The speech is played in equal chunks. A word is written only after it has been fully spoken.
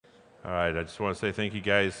All right, I just want to say thank you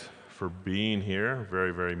guys for being here.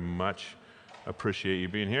 Very, very much appreciate you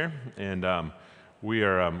being here. And we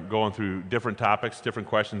are going through different topics, different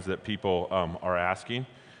questions that people are asking.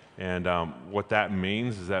 And what that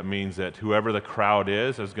means is that whoever the crowd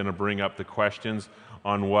is going to bring up the questions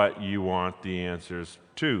on what you want the answers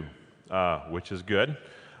to, which is good.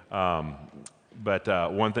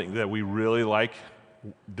 But one thing that we really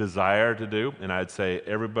desire to do, and I'd say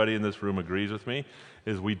everybody in this room agrees with me,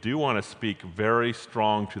 is we do want to speak very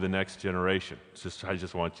strong to the next generation. I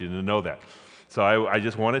just want you to know that. So I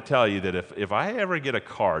just want to tell you that if I ever get a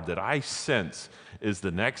card that I sense is the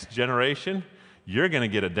next generation, you're going to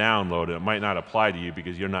get a download, and it might not apply to you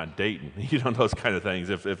because you're not dating. You know, those kind of things,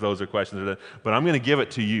 if those are questions. But I'm going to give it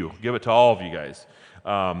to you, give it to all of you guys.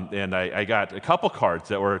 And I got a couple cards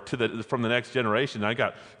that were from the next generation. I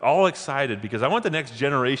got all excited because I want the next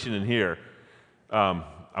generation in here.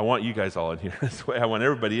 I want you guys all in here. That's why I want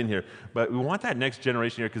everybody in here. But we want that next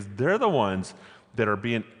generation here because they're the ones that are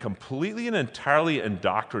being completely and entirely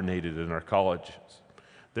indoctrinated in our colleges.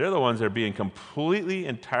 They're the ones that are being completely,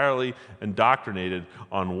 entirely indoctrinated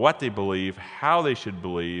on what they believe, how they should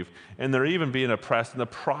believe, and they're even being oppressed in the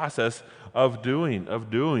process of doing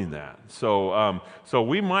that. So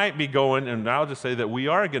we might be going, and I'll just say that we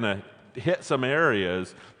are going to hit some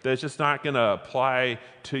areas that's just not going to apply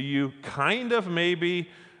to you. Kind of, maybe.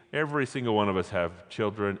 Every single one of us have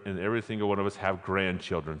children, and every single one of us have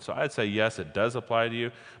grandchildren. So I'd say yes, it does apply to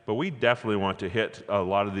you, but we definitely want to hit a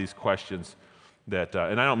lot of these questions that,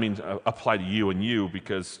 and I don't mean apply to you and you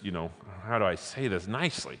because, how do I say this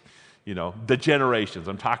nicely? The generations.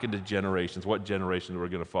 I'm talking to generations, what generations we're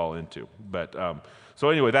going to fall into. But so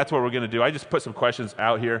anyway, that's what we're going to do. I just put some questions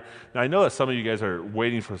out here. Now, I know that some of you guys are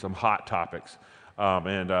waiting for some hot topics, some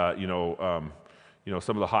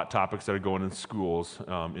of the hot topics that are going in schools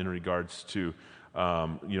in regards to,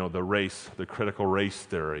 the critical race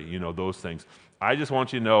theory, those things. I just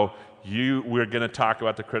want you to know, we're going to talk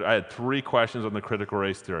about I had 3 questions on the critical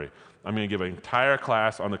race theory. I'm going to give an entire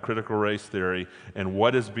class on the critical race theory and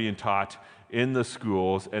what is being taught in the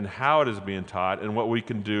schools and how it is being taught and what we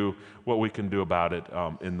can do about it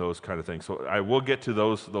in those kind of things. So I will get to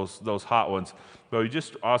those hot ones, but we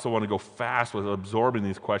just also want to go fast with absorbing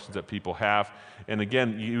these questions that people have. And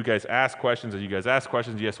again, you guys ask questions,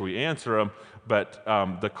 yes, we answer them, but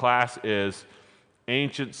the class is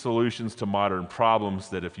ancient solutions to modern problems,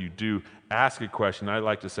 that if you do ask a question, I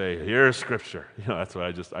like to say, here's Scripture. That's what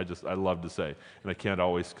I love to say. And I can't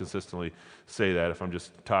always consistently say that if I'm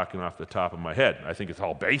just talking off the top of my head. I think it's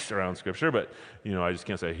all based around Scripture, but, I just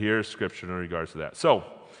can't say, here's Scripture in regards to that. So,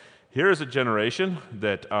 here's a generation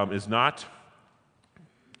that is not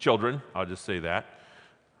children. I'll just say that.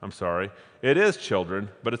 I'm sorry. It is children,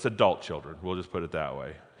 but it's adult children. We'll just put it that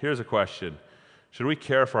way. Here's a question. Should we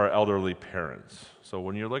care for our elderly parents? So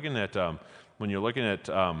when you're looking at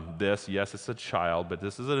this, yes, it's a child, but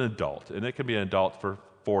this is an adult, and it can be an adult for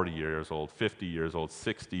 40 years old, 50 years old,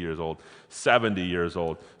 60 years old, 70 years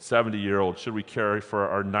old, 70-year-old. Should we care for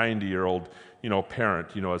our 90-year-old,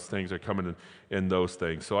 parent, as things are coming in those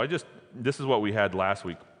things? So this is what we had last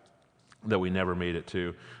week that we never made it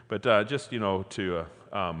to, but to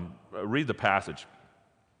read the passage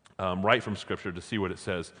right from Scripture to see what it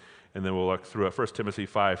says. And then we'll look through it. 1 Timothy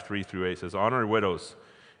 5, 3-8 says, honor widows,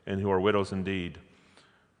 and who are widows indeed.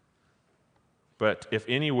 But if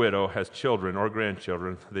any widow has children or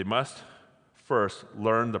grandchildren, they must first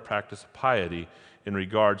learn the practice of piety in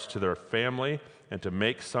regards to their family and to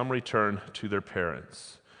make some return to their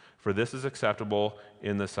parents. For this is acceptable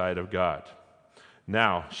in the sight of God.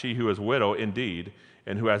 Now, she who is widow indeed,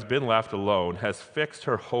 and who has been left alone, has fixed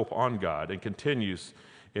her hope on God and continues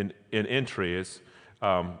in entreaties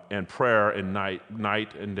and prayer in night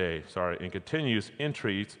and day. And continues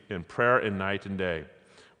entreats in prayer in night and day.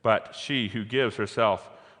 But she who gives herself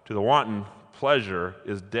to the wanton pleasure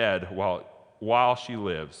is dead while she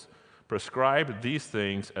lives. Prescribe these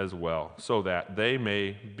things as well, so that they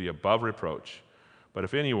may be above reproach. But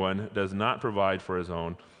if anyone does not provide for his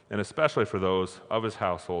own, and especially for those of his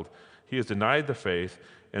household, he has denied the faith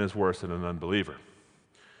and is worse than an unbeliever.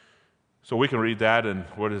 So we can read that, and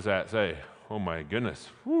what does that say? Oh my goodness.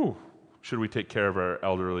 Whew. Should we take care of our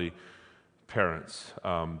elderly parents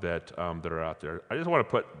that are out there? I just want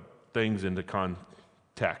to put things into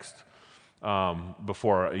context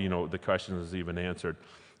before the question is even answered,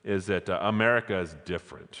 is that America is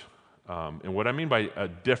different. And what I mean by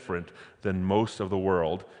different than most of the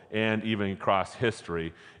world and even across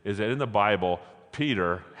history is that in the Bible,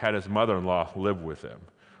 Peter had his mother-in-law live with him.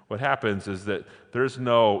 What happens is that there's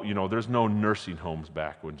no nursing homes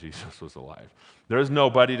back when Jesus was alive. There's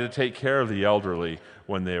nobody to take care of the elderly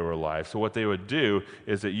when they were alive. So what they would do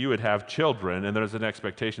is that you would have children, and there's an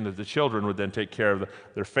expectation that the children would then take care of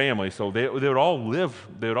their family. So they would all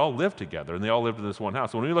live together, and they all lived in this one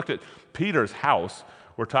house. So when we looked at Peter's house,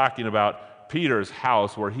 we're talking about Peter's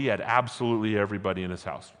house where he had absolutely everybody in his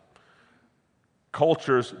house.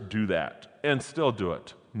 Cultures do that and still do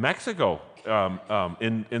it. Mexico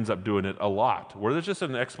ends up doing it a lot, where there's just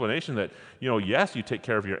an explanation that, yes, you take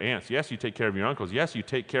care of your aunts, yes, you take care of your uncles, yes, you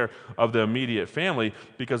take care of the immediate family,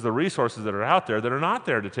 because the resources that are out there that are not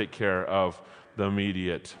there to take care of the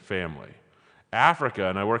immediate family. Africa,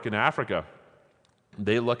 and I work in Africa,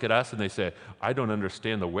 they look at us and they say, I don't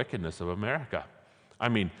understand the wickedness of America. I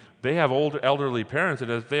mean, they have elderly parents, and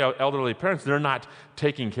as they have elderly parents, they're not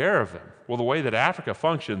taking care of them. Well, the way that Africa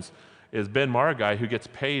functions is Ben Margai, who gets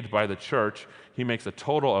paid by the church. He makes a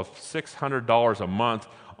total of $600 a month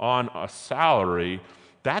on a salary.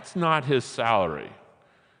 That's not his salary.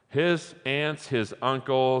 His aunts, his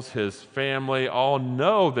uncles, his family all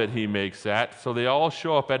know that he makes that, so they all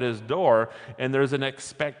show up at his door, and there's an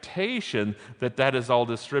expectation that that is all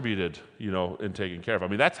distributed, and taken care of. I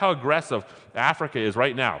mean, that's how aggressive Africa is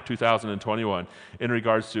right now, 2021, in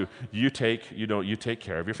regards to you take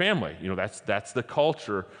care of your family. That's the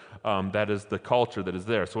culture. That is the culture that is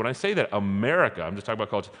there. So when I say that America, I'm just talking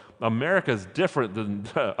about culture. America is different than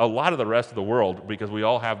a lot of the rest of the world, because we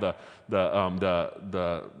all have the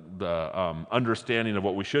understanding of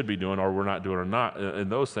what we should be doing or we're not doing or not in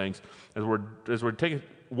those things. As we're taking,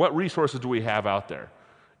 what resources do we have out there,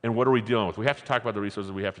 and what are we dealing with? We have to talk about the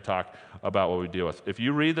resources. We have to talk about what we deal with. If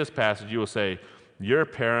you read this passage, you will say your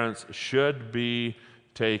parents should be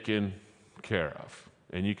taken care of.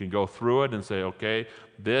 And you can go through it and say, okay,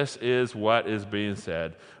 this is what is being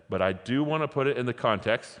said. But I do want to put it in the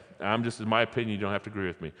context. In my opinion, you don't have to agree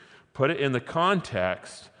with me. Put it in the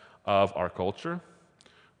context of our culture.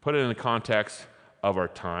 Put it in the context of our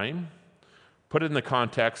time. Put it in the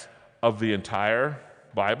context of the entire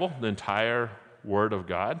Bible, the entire Word of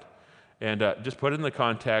God. And just put it in the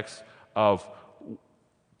context of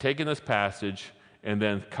taking this passage and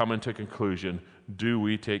then coming to a conclusion. Do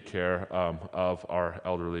we take care of our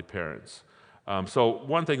elderly parents? So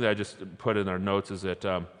one thing that I just put in our notes is that,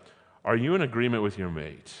 are you in agreement with your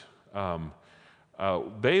mate?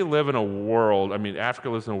 They live in a world, Africa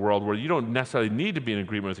lives in a world where you don't necessarily need to be in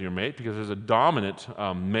agreement with your mate, because there's a dominant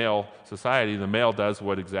male society. The male does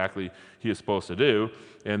what exactly he is supposed to do.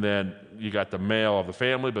 And then you got the male of the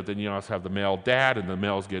family, but then you also have the male dad, and the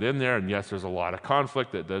males get in there. And yes, there's a lot of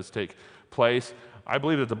conflict that does take place. I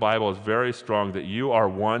believe that the Bible is very strong that you are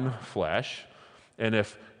one flesh, and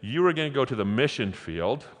if you were going to go to the mission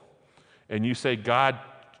field and you say, God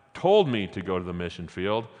told me to go to the mission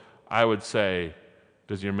field, I would say,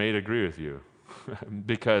 does your mate agree with you?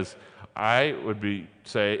 Because I would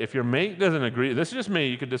say, if your mate doesn't agree, this is just me,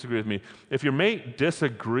 you could disagree with me. If your mate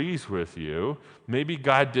disagrees with you, maybe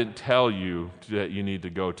God didn't tell you that you need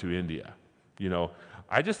to go to India.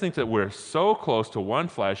 I just think that we're so close to one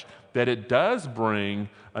flesh that it does bring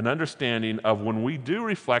an understanding of when we do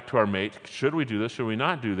reflect to our mate, should we do this, should we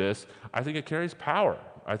not do this? I think it carries power.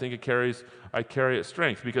 I think it carries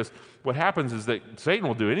strength, because what happens is that Satan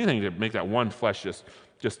will do anything to make that one flesh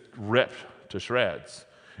just rip to shreds.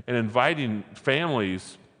 And inviting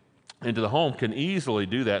families into the home can easily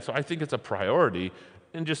do that. So I think it's a priority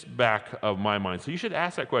in just back of my mind. So you should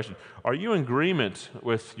ask that question. Are you in agreement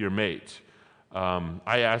with your mate?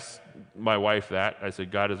 I asked my wife that. I said,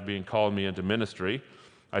 God is calling me into ministry.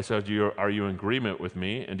 I said, are you in agreement with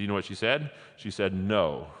me? And do you know what she said? She said,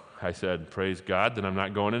 no. I said, praise God, then I'm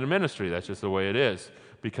not going into ministry. That's just the way it is,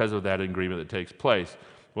 because of that agreement that takes place.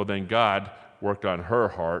 Well, then God worked on her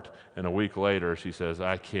heart, and a week later she says,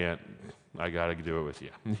 I got to do it with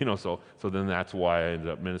you. So then that's why I ended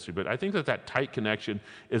up ministry. But I think that tight connection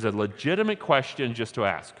is a legitimate question just to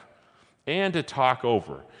ask and to talk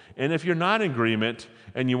over. And if you're not in agreement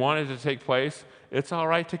and you want it to take place, it's all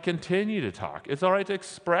right to continue to talk. It's all right to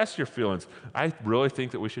express your feelings. I really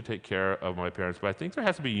think that we should take care of my parents, but I think there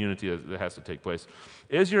has to be unity that has to take place.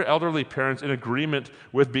 Is your elderly parents in agreement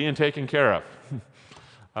with being taken care of?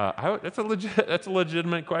 That's a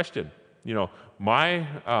legitimate question. My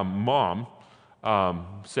mom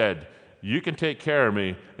said, you can take care of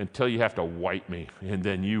me until you have to wipe me, and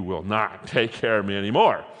then you will not take care of me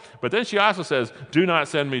anymore. But then she also says, do not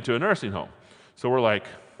send me to a nursing home. So we're like,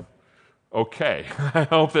 okay, I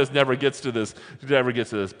hope this never gets to this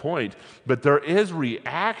point. But there is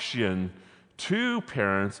reaction to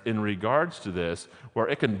parents in regards to this, where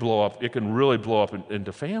it can really blow up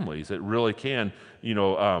into families. It really can,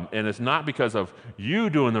 and it's not because of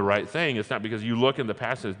you doing the right thing. It's not because you look in the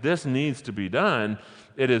past and say, this needs to be done.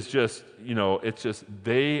 It is just, it's just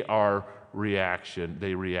they react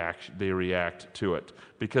to it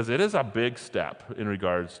because it is a big step in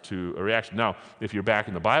regards to a reaction. Now, if you're back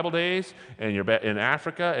in the Bible days and you're back in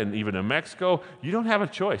Africa and even in Mexico, you don't have a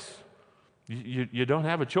choice. You don't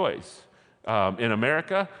have a choice. In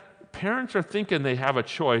America, parents are thinking they have a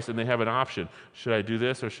choice and they have an option. Should I do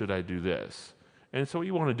this or should I do this? And so what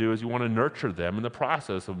you want to do is you want to nurture them in the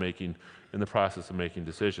process of making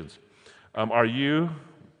decisions. Are you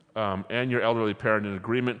and your elderly parent in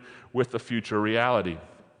agreement with the future reality?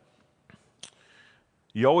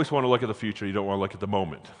 You always want to look at the future. You don't want to look at the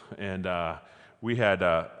moment. And we had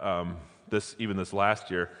this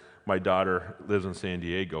last year. My daughter lives in San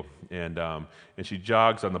Diego, and she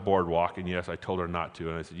jogs on the boardwalk. And yes, I told her not to,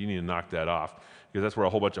 and I said, you need to knock that off because that's where a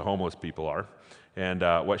whole bunch of homeless people are. And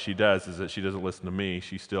what she does is that she doesn't listen to me.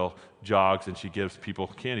 She still jogs, and she gives people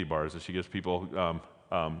candy bars, and she gives people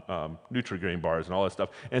Nutri-Grain bars and all that stuff.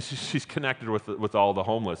 And she's connected with all the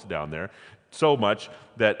homeless down there so much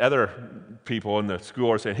that other people in the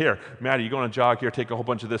school are saying, here, Maddie, you going to jog here, take a whole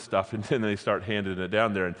bunch of this stuff, and then they start handing it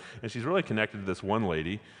down there. And she's really connected to this one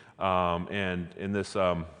lady, and this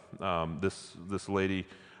lady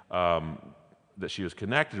that she was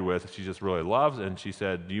connected with, she just really loves, and she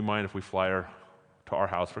said, do you mind if we fly her to our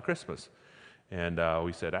house for Christmas? And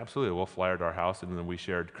we said, absolutely, we'll fly her to our house, and then we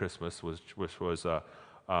shared Christmas, which was a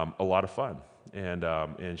lot of fun.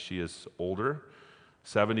 And she is older,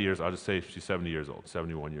 70 years, I'll just say she's 70 years old,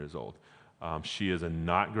 71 years old. She is in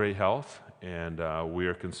not great health, and we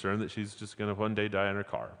are concerned that she's just going to one day die in her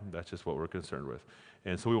car. That's just what we're concerned with.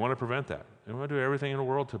 And so we want to prevent that. And we want to do everything in the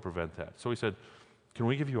world to prevent that. So we said, can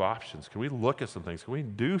we give you options? Can we look at some things? Can we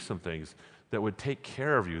do some things that would take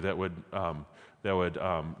care of you, that would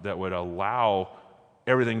allow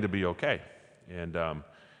everything to be okay?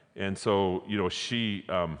 And so, she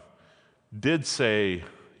did say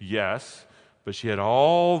yes, but she had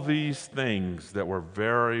all these things that were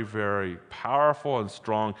very, very powerful and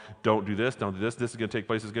strong. Don't do this, don't do this. This is going to take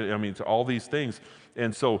place. It's all these things.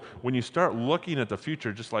 And so when you start looking at the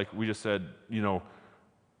future, just like we just said,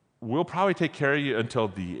 we'll probably take care of you until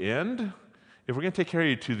the end. If we're going to take care of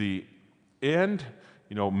you to the end,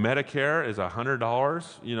 Medicare is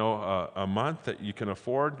 $100, a month that you can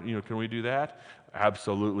afford. Can we do that?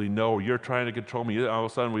 Absolutely no. You're trying to control me. All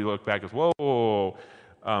of a sudden we look back and say, whoa.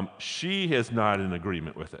 She is not in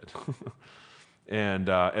agreement with it. And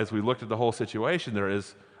as we looked at the whole situation, there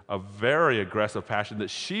is a very aggressive passion that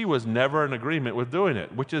she was never in agreement with doing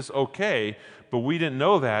it, which is okay, but we didn't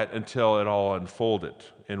know that until it all unfolded.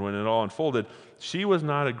 And when it all unfolded, she was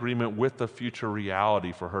not in agreement with the future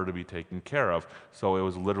reality for her to be taken care of, so it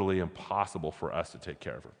was literally impossible for us to take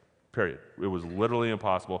care of her, period. It was literally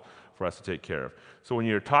impossible for us to take care of. So when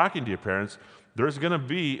you're talking to your parents, there's going to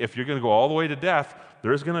be, if you're going to go all the way to death,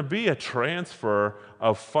 there's going to be a transfer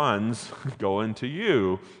of funds going to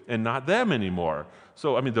you and not them anymore.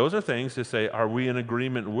 So, those are things to say, are we in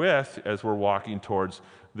agreement with as we're walking towards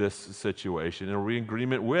this situation? Are we in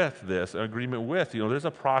agreement with this? Agreement with, there's a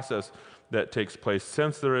process that takes place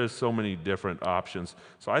since there is so many different options.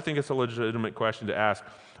 So I think it's a legitimate question to ask,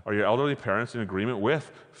 are your elderly parents in agreement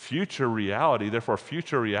with future reality? Therefore,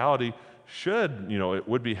 future reality should, it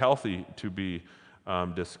would be healthy to be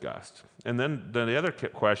discussed. And then the other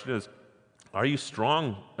question is, are you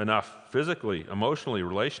strong enough physically, emotionally,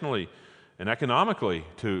 relationally, and economically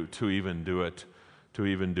to even do it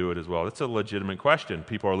as well? That's a legitimate question.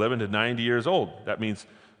 People are living to 90 years old. That means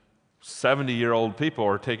 70-year-old people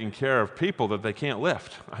are taking care of people that they can't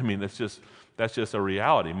lift. That's just a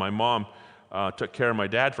reality. My mom took care of my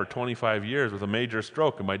dad for 25 years with a major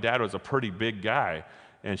stroke, and my dad was a pretty big guy,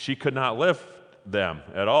 and she could not lift them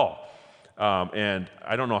at all. And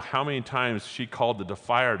I don't know how many times she called the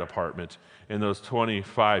fire department in those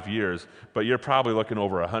 25 years, but you're probably looking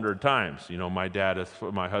over 100 times.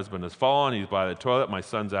 My husband has fallen, he's by the toilet, my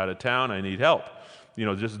son's out of town, I need help.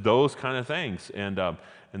 Just those kind of things. And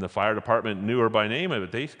the fire department knew her by name,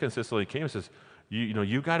 but they consistently came and says,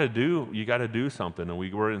 you got to do something. And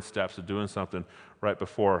we were in steps of doing something right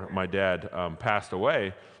before my dad passed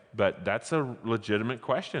away. But that's a legitimate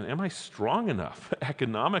question. Am I strong enough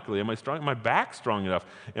economically? Am my back strong enough?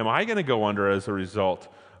 Am I going to go under as a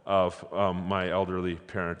result of my elderly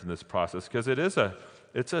parent in this process? Because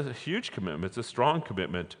it's a huge commitment. It's a strong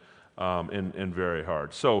commitment and very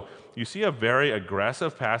hard. So you see a very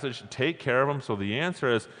aggressive passage, take care of them. So the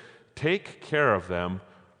answer is take care of them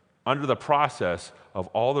under the process of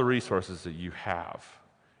all the resources that you have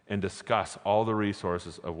and discuss all the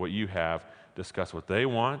resources of what you have, discuss what they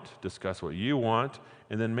want, discuss what you want,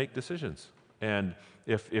 and then make decisions. And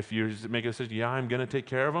if you make a decision, yeah, I'm going to take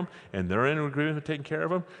care of them, and they're in agreement with taking care of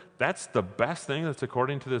them, that's the best thing that's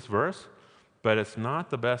according to this verse, but it's not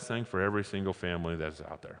the best thing for every single family that's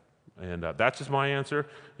out there. And that's just my answer.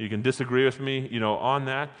 You can disagree with me, on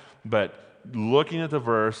that, but looking at the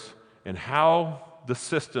verse and how the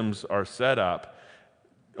systems are set up,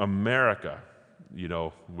 America,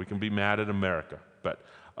 we can be mad at America, but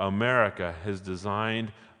America has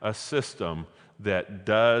designed a system that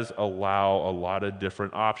does allow a lot of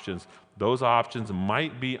different options. Those options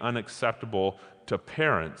might be unacceptable to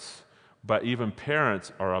parents, but even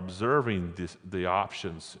parents are observing the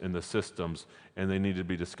options in the systems, and they need to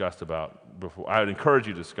be discussed about before. I would encourage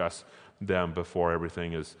you to discuss them before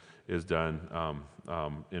everything is done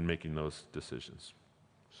in making those decisions.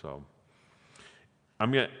 So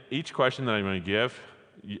each question that I'm going to give,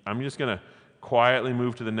 I'm just going to quietly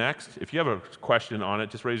move to the next. If you have a question on it,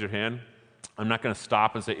 just raise your hand. I'm not going to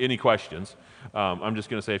stop and say any questions. I'm just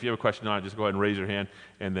going to say if you have a question on it, just go ahead and raise your hand,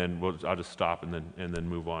 and then I'll just stop and then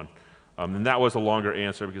move on. And that was a longer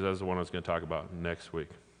answer because that's the one I was going to talk about next week.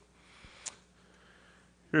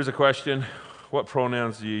 Here's a question. What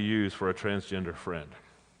pronouns do you use for a transgender friend?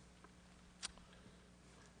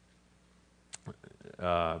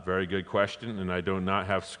 Very good question, and I do not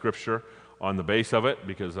have scripture on the base of it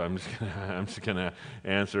because I'm just going to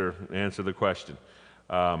answer the question.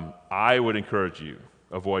 I would encourage you,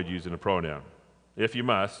 avoid using a pronoun. If you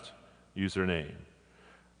must, use their name.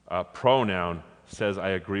 A pronoun says, I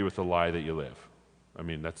agree with the lie that you live. I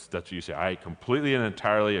mean, that's what you say. I completely and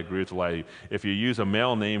entirely agree with the lie. If you use a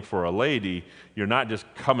male name for a lady, you're not just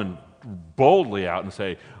coming boldly out and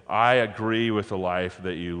say, I agree with the life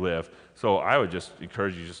that you live. So I would just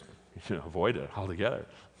encourage you just avoid it altogether.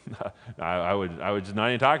 I would just not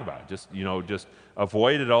even talk about it. Just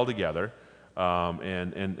avoid it altogether,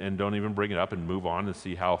 and don't even bring it up and move on and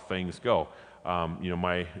see how things go.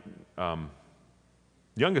 My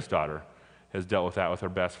youngest daughter has dealt with that with her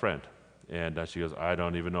best friend, and she goes, I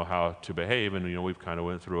don't even know how to behave, and we've kind of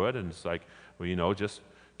went through it, and it's like, well, just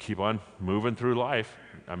keep on moving through life.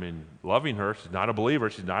 I mean, loving her. She's not a believer.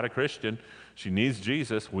 She's not a Christian. She needs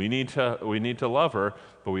Jesus. We need to love her,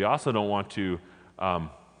 but we also don't want to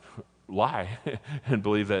lie and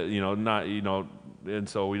believe that and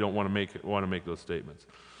so we don't want to make those statements.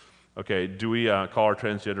 Okay, do we call our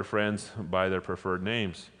transgender friends by their preferred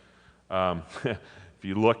names? If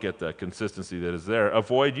you look at the consistency that is there,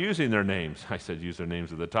 avoid using their names. I said use their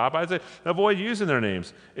names at the top. I said avoid using their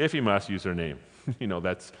names. If you must, use their name.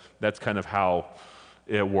 That's kind of how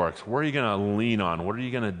it works. Where are you going to lean on? What are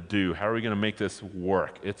you going to do? How are we going to make this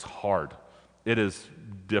work? It's hard. It is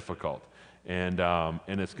difficult. And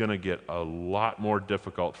it's going to get a lot more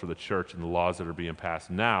difficult for the church and the laws that are being passed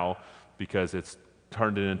now because it's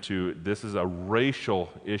turned it into, this is a racial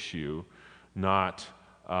issue, not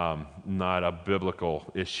a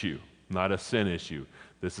biblical issue, not a sin issue.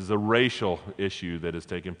 This is a racial issue that is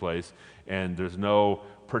taking place, and there's no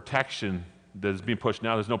protection that is being pushed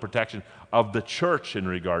now. There's no protection of the church in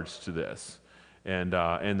regards to this. And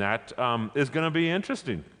that is going to be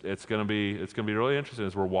interesting. It's going to be really interesting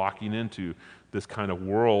as we're walking into this kind of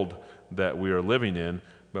world that we are living in.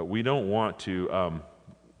 But we don't want to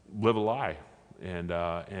live a lie, and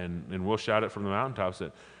we'll shout it from the mountaintops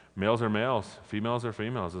that males are males, females are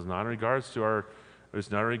females. It's not in regards to our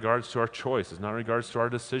choice. It's not in regards to our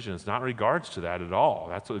decision. It's not in regards to that at all.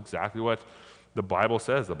 That's exactly what the Bible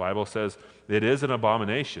says. The Bible says it is an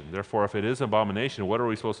abomination. Therefore, if it is an abomination, what are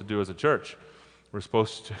we supposed to do as a church? We're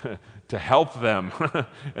supposed to help them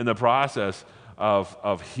in the process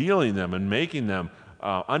of healing them and making them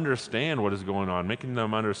understand what is going on, making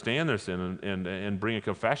them understand their sin and bring a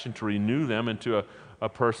confession to renew them into a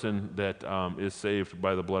person that is saved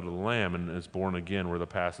by the blood of the Lamb and is born again, where the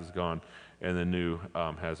past is gone and the new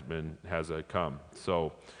has come.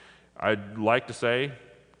 So I'd like to say,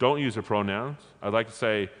 don't use their pronouns. I'd like to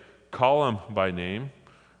say, call them by name.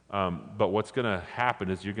 But what's going to happen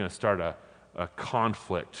is you're going to start a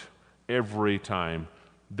conflict every time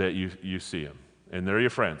that you see them. And they're your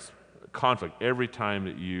friends. Conflict every time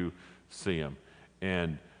that you see them.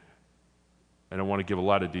 And I don't want to give a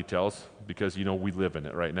lot of details because, we live in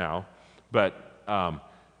it right now. But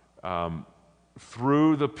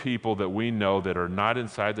through the people that we know that are not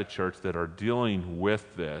inside the church that are dealing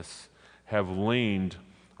with this have leaned,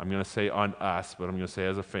 I'm going to say on us, but I'm going to say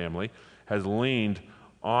as a family, has leaned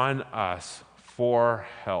on us for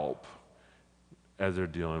help as they're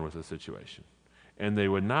dealing with the situation. And they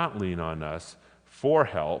would not lean on us for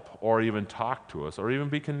help or even talk to us or even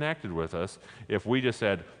be connected with us if we just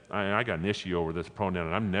said, I got an issue over this pronoun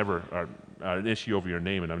and I'm never, or an issue over your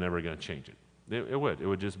name and I'm never going to change it. It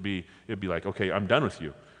would just be, it'd be like, okay, I'm done with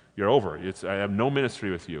you. You're over. I have no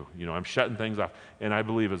ministry with you. I'm shutting things off. And I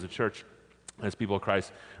believe as a church, as people of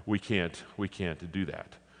Christ, we can't do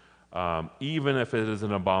that. Even if it is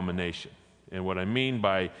an abomination. And what I mean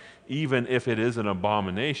by even if it is an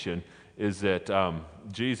abomination is that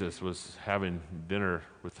Jesus was having dinner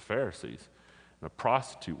with the Pharisees. And a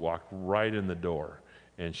prostitute walked right in the door.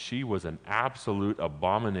 And she was an absolute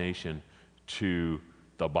abomination to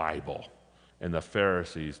the Bible. And the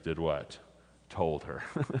Pharisees did what? Told her.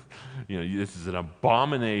 This is an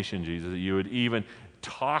abomination, Jesus, that you would even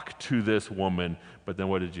talk to this woman. But then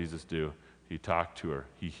what did Jesus do? He talked to her.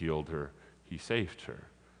 He healed her. He saved her.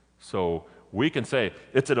 So we can say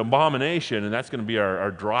it's an abomination, and that's going to be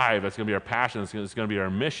our drive. That's going to be our passion. It's going to be our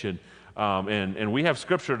mission. And we have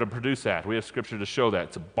Scripture to produce that. We have Scripture to show that.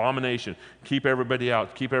 It's abomination. Keep everybody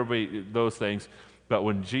out. Keep everybody, those things. But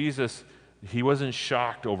when Jesus, he wasn't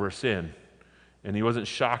shocked over sin. And he wasn't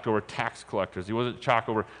shocked over tax collectors. He wasn't shocked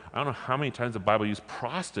over, I don't know how many times the Bible used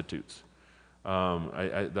prostitutes.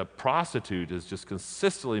 The prostitute is just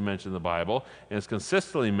consistently mentioned in the Bible, and it's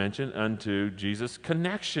consistently mentioned unto Jesus'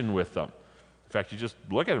 connection with them. In fact, you just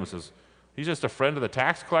look at him and says, he's just a friend of the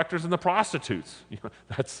tax collectors and the prostitutes.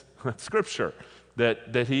 That's Scripture,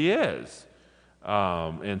 that he is.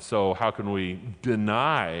 And so how can we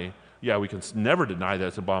deny, we can never deny that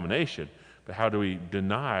it's an abomination, but how do we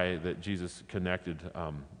deny that Jesus connected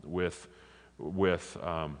with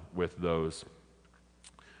those?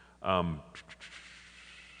 How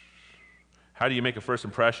do you make a first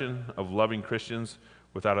impression of loving Christians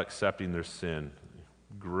without accepting their sin?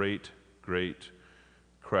 Great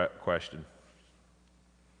question.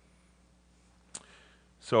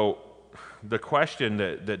 So the question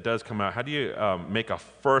that does come out, how do you make a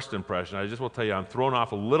first impression? I just will tell you, I'm thrown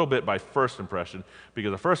off a little bit by first impression,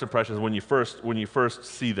 because the first impression is when you first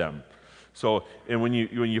see them. So, and when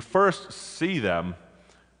you first see them,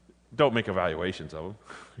 don't make evaluations of them.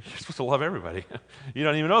 You're supposed to love everybody. You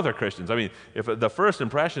don't even know they're Christians. I mean, if the first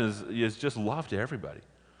impression is just love to everybody.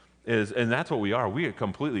 And that's what we are. We are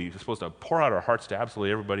completely supposed to pour out our hearts to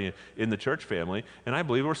absolutely everybody in the church family. And I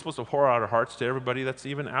believe we're supposed to pour out our hearts to everybody that's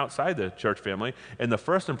even outside the church family. And the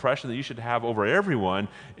first impression that you should have over everyone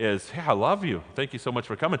is, hey, I love you. Thank you so much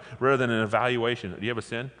for coming, rather than an evaluation. Do you have a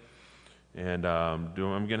sin? And I'm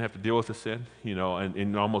going to have to deal with the sin,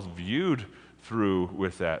 and almost viewed through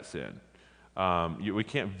with that sin. We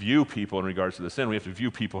can't view people in regards to the sin. We have to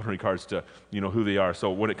view people in regards to, who they are.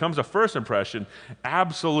 So when it comes to first impression,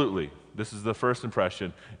 absolutely, this is the first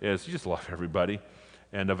impression, is you just love everybody.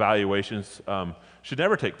 And evaluations should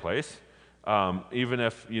never take place. Even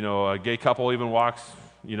if, a gay couple even walks,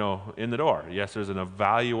 in the door. Yes, there's an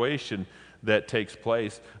evaluation that takes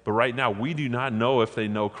place. But right now, we do not know if they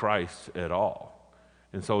know Christ at all.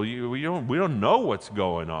 And so we don't know what's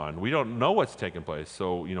going on. We don't know what's taking place.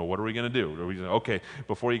 So, what are we going to do? Are we going to, okay,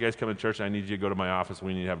 before you guys come to church, I need you to go to my office.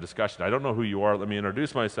 We need to have a discussion. I don't know who you are. Let me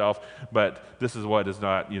introduce myself. But this is what is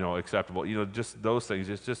not, acceptable. Just those things.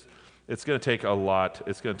 It's going to take a lot.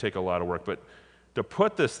 It's going to take a lot of work. But to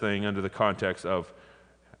put this thing under the context of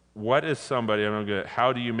what is somebody,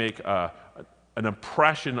 how do you make an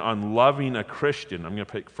impression on loving a Christian? I'm going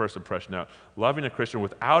to take first impression out. Loving a Christian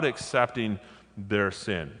without accepting their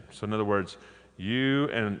sin. So in other words, you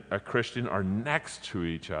and a Christian are next to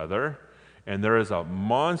each other, and there is a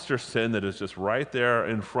monster sin that is just right there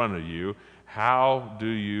in front of you. How do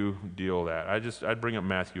you deal with that? I'd bring up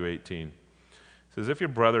Matthew 18. It says, if your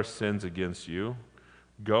brother sins against you,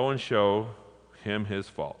 go and show him his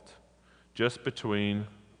fault, just between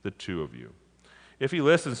the two of you. If he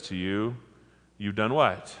listens to you, you've done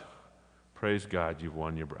what? Praise God, you've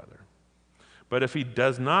won your brother. But if he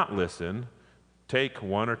does not listen, take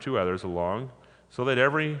one or two others along, so that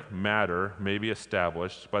every matter may be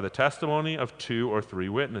established by the testimony of 2 or 3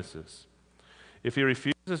 witnesses. If he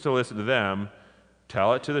refuses to listen to them,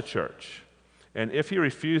 tell it to the church. And if he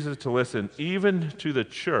refuses to listen even to the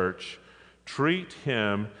church, treat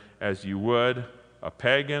him as you would a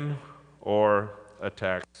pagan or a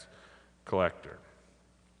tax collector.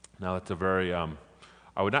 Now, that's a very, I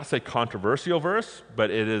would not say controversial verse,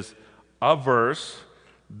 but it is a verse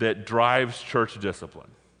that drives church discipline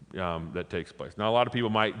that takes place. Now, a lot of people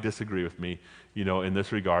might disagree with me, in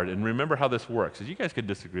this regard. And remember how this works. Is you guys can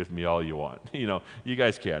disagree with me all you want. You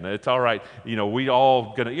guys can. It's all right. You're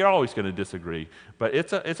always going to disagree. But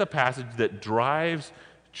it's a passage that drives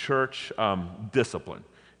church discipline.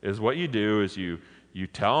 Is what you do is you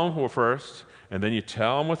tell them first, and then you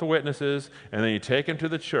tell them with the witnesses, and then you take them to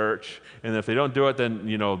the church, and if they don't do it, then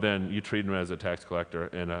you treat them as a tax collector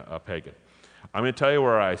and a pagan. I'm going to tell you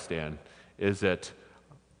where I stand, is that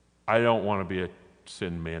I don't want to be a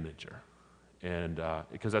sin manager, and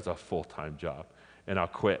because that's a full-time job, and I'll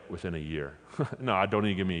quit within a year. No, don't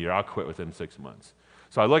even give me a year. I'll quit within 6 months.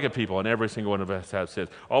 So I look at people, and every single one of us has sins.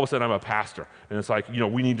 All of a sudden, I'm a pastor, and it's like,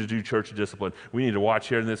 we need to do church discipline. We need to watch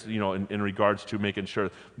here in this, in regards to making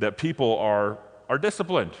sure that people are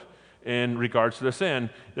disciplined in regards to their sin.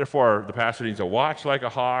 Therefore, the pastor needs to watch like a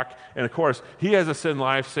hawk. And of course, he has a sin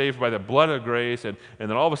life saved by the blood of grace. And then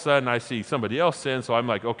all of a sudden, I see somebody else sin. So I'm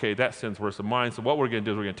like, okay, that sin's worse than mine. So what we're going to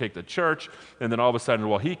do is we're going to take the church. And then all of a sudden,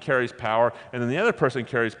 well, he carries power. And then the other person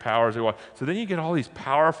carries power as well. So then you get all these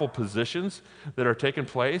powerful positions that are taking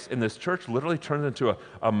place. And this church literally turns into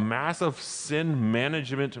a massive sin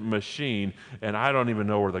management machine. And I don't even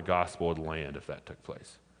know where the gospel would land if that took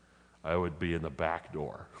place. I would be in the back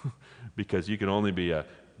door because you can only be a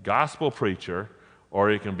gospel preacher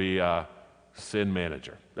or you can be a sin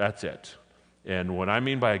manager. That's it. And what I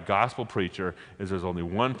mean by a gospel preacher is there's only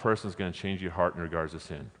one person that's going to change your heart in regards to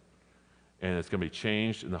sin. And it's going to be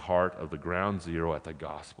changed in the heart of the ground zero at the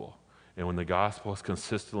gospel. And when the gospel is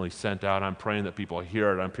consistently sent out, I'm praying that people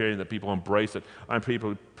hear it. I'm praying that people embrace it. I'm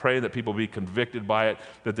praying that people be convicted by it,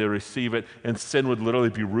 that they receive it, and sin would literally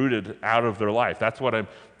be rooted out of their life. That's what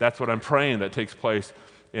I'm praying that takes place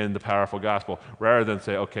in the powerful gospel, rather than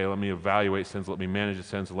say, okay, let me evaluate sins, let me manage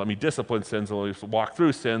sins, and let me discipline sins, and let me walk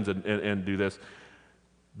through sins and do this.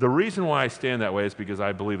 The reason why I stand that way is because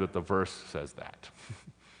I believe that the verse says that.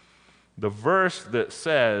 The verse that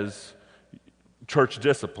says church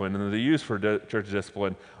discipline, and the use for church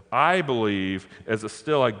discipline, I believe, is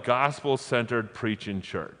still a gospel-centered preaching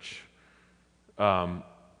church.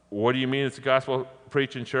 What do you mean it's a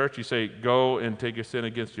gospel-preaching church? You say, go and take your sin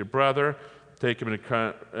against your brother, take him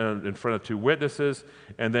in front of two witnesses,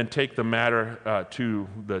 and then take the matter to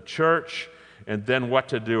the church, and then what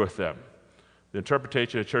to do with them. The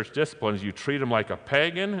interpretation of church discipline is you treat them like a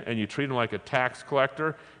pagan, and you treat them like a tax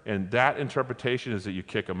collector, and that interpretation is that you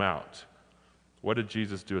kick them out. What did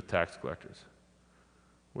Jesus do with tax collectors?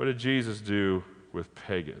 What did Jesus do with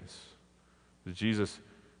pagans? Did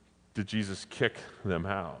Jesus kick them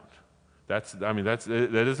out? That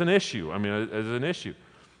is an issue. It is an issue.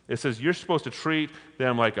 It says you're supposed to treat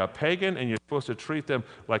them like a pagan and you're supposed to treat them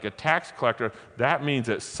like a tax collector. That means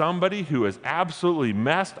that somebody who is absolutely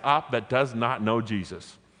messed up that does not know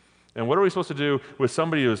Jesus. And what are we supposed to do with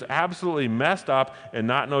somebody who is absolutely messed up and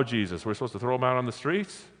not know Jesus? We're supposed to throw them out on the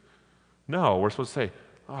streets? No, we're supposed to say,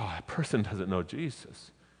 oh, that person doesn't know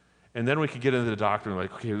Jesus. And then we could get into the doctrine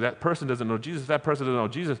like, okay, that person doesn't know Jesus, that person doesn't know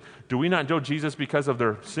Jesus. Do we not know Jesus because of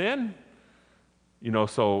their sin?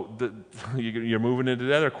 So you're moving into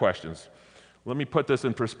the other questions. Let me put this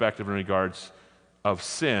in perspective in regards of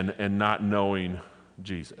sin and not knowing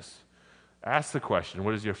Jesus. Ask the question,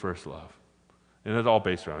 what is your first love? And it's all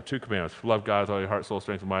based around 2 commandments. Love God with all your heart, soul,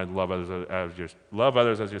 strength, and mind. Love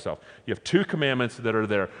others as yourself. You have 2 commandments that are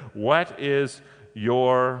there. What is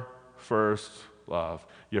your first love?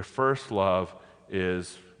 Your first love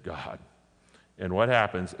is God. And what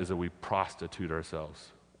happens is that we prostitute ourselves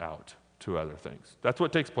out to other things. That's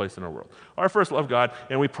what takes place in our world. Our first love God,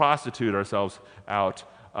 and we prostitute ourselves out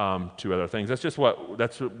to other things. That's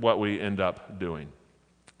what we end up doing.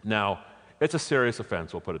 Now, it's a serious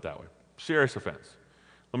offense, we'll put it that way. Serious offense.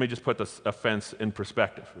 Let me just put this offense in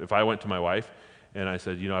perspective. If I went to my wife and I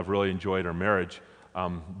said, I've really enjoyed our marriage,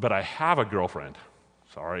 but I have a girlfriend.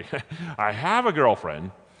 Sorry. I have a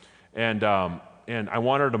girlfriend, and I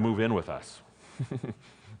want her to move in with us.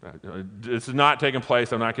 It's not taking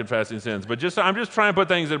place. I'm not confessing sins. But I'm just trying to put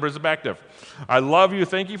things in perspective. I love you.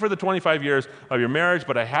 Thank you for the 25 years of your marriage,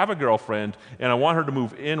 but I have a girlfriend, and I want her to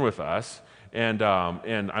move in with us. And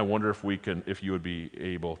I wonder if you would be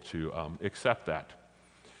able to accept that.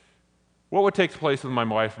 What would take place with my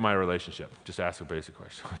wife and my relationship? Just ask a basic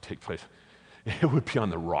question. What would take place? It would be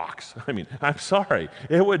on the rocks. I'm sorry.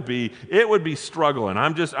 It would be struggling.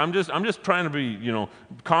 I'm just trying to be,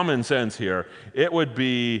 common sense here. It would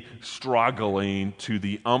be struggling to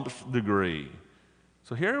the umpth degree.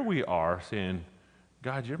 So here we are saying,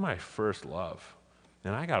 God, you're my first love.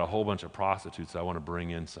 And I got a whole bunch of prostitutes I want to bring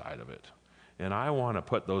inside of it. And I want to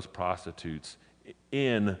put those prostitutes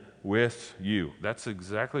in with you. That's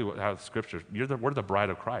exactly how Scripture, we're the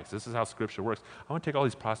bride of Christ. This is how Scripture works. I want to take all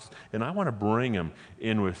these prostitutes, and I want to bring them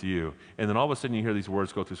in with you. And then all of a sudden you hear these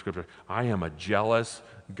words go through Scripture. I am a jealous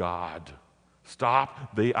God.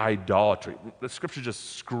 Stop the idolatry. The scripture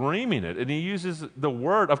just screaming it. And he uses the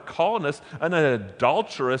word of calling us an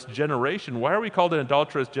adulterous generation. Why are we called an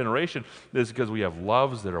adulterous generation? It's because we have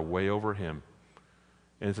loves that are way over him.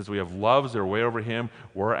 And since we have loves that are way over him,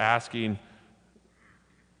 we're asking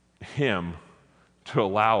him to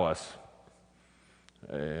allow us.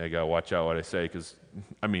 I got to watch out what I say because,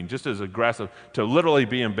 just as aggressive, to literally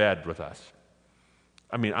be in bed with us.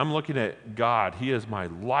 I'm looking at God. He is my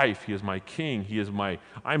life. He is my king.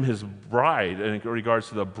 I'm his bride in regards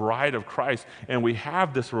to the bride of Christ. And we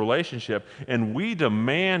have this relationship, and we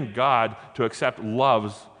demand God to accept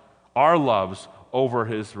our loves over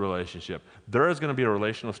his relationship. There is going to be a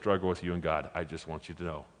relational struggle with you and God. I just want you to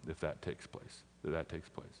know if that takes place.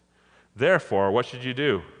 Therefore, what should you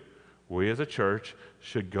do? We as a church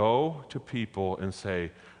should go to people and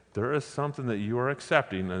say, there is something that you are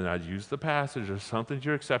accepting, and I'd use the passage, there's something that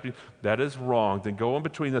you're accepting that is wrong. Then go in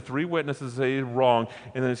between the three witnesses and say it's wrong,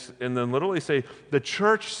 and then literally say, the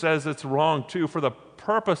church says it's wrong too, for the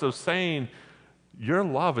purpose of saying your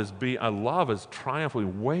love is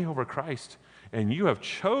triumphing way over Christ, and you have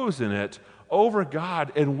chosen it over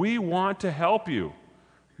God, and we want to help you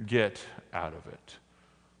get out of it.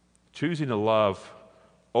 Choosing to love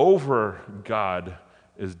over God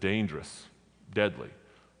is dangerous, deadly.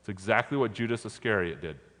 It's exactly what Judas Iscariot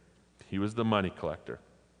did. He was the money collector.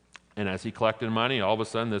 And as he collected money, all of a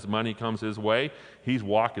sudden this money comes his way. He's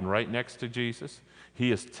walking right next to Jesus.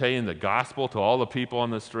 He is saying the gospel to all the people on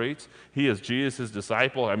the streets. He is Jesus'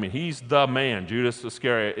 disciple. He's the man. Judas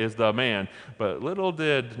Iscariot is the man. But little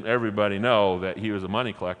did everybody know that he was a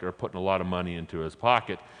money collector, putting a lot of money into his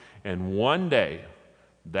pocket. And one day,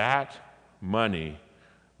 that money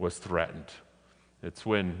was threatened. It's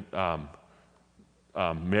when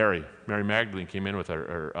Mary Magdalene came in with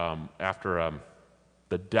after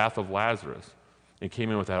the death of Lazarus, and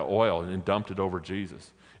came in with that oil and dumped it over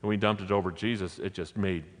Jesus. And when he dumped it over Jesus, it just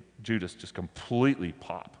made Judas just completely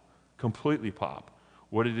pop.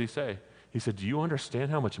 What did he say? He said, do you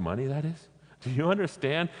understand how much money that is? Do you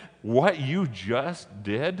understand what you just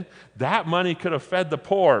did? That money could have fed the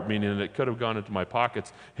poor, meaning it could have gone into my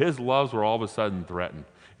pockets. His loves were all of a sudden threatened.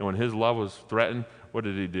 And when his love was threatened, what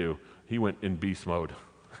did he do? He went in beast mode.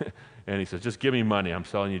 And he says, just give me money. I'm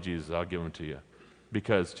selling you Jesus. I'll give him to you.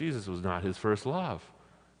 Because Jesus was not his first love.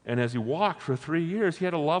 And as he walked for 3 years, he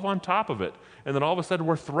had a love on top of it. And then all of a sudden,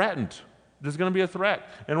 we're threatened. There's going to be a threat.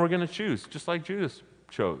 And we're going to choose, just like Judas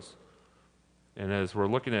chose. And as we're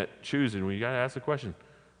looking at choosing, we got to ask the question,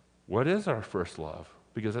 what is our first love?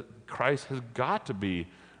 Because Christ has got to be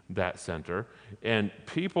that center. And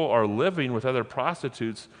people are living with other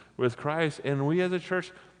prostitutes with Christ. And we as a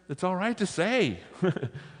church, it's all right to say,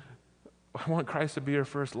 I want Christ to be your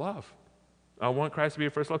first love. I want Christ to be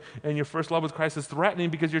your first love. And your first love with Christ is threatening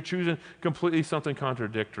because you're choosing completely something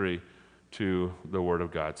contradictory to the Word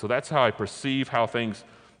of God. So that's how I perceive how things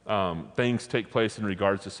take place in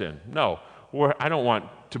regards to sin. No, I don't want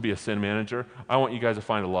to be a sin manager. I want you guys to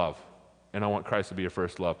find a love. And I want Christ to be your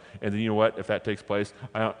first love. And then you know what? If that takes place,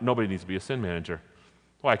 nobody needs to be a sin manager.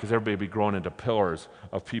 Why? Because everybody will be growing into pillars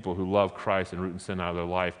of people who love Christ and rooting sin out of their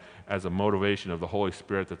life as a motivation of the Holy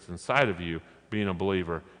Spirit that's inside of you, being a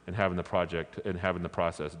believer and having the project and having the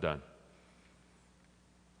process done.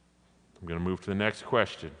 I'm going to move to the next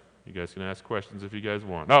question. You guys can ask questions if you guys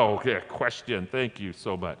want. Oh, okay, question. Thank you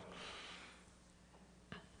so much.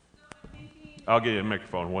 I'll give you a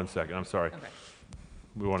microphone 1 second. I'm sorry. Okay.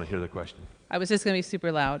 We want to hear the question. I was just going to be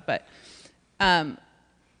super loud, but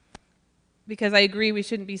because I agree we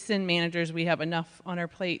shouldn't be sin managers. We have enough on our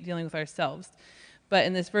plate dealing with ourselves. But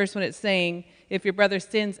in this verse, when it's saying, if your brother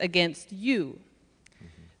sins against you,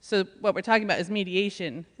 so what we're talking about is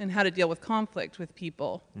mediation and how to deal with conflict with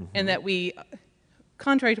people, and that we,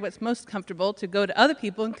 contrary to what's most comfortable, to go to other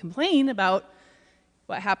people and complain about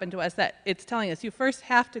what happened to us, that it's telling us you first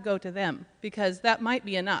have to go to them, because that might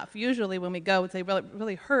be enough. Usually when we go and say, well, it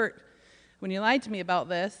really hurt when you lied to me about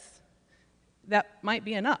this, that might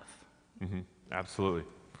be enough. Absolutely.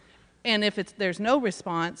 And if there's no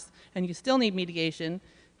response and you still need mediation,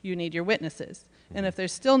 you need your witnesses. And if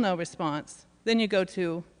there's still no response, then you go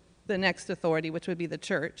to the next authority, which would be the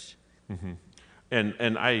church.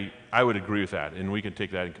 And I would agree with that. And we can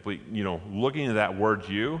take that in complete, looking at that word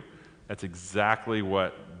you, that's exactly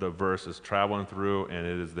what the verse is traveling through, and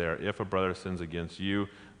it is there. If a brother sins against you,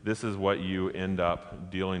 this is what you end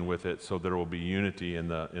up dealing with it, so there will be unity in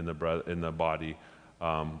the body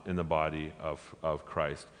of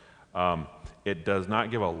Christ. It does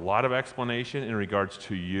not give a lot of explanation in regards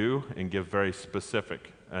to you, and give very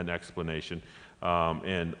specific an explanation.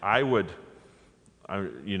 And I would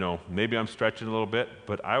maybe I'm stretching a little bit,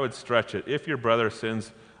 but I would stretch it. If your brother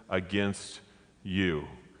sins against you,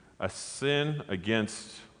 a sin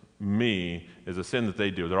against me is a sin that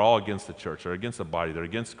they do. They're all against the church. They're against the body. They're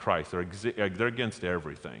against Christ. They're against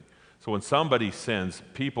everything. So when somebody sins,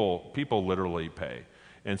 people literally pay.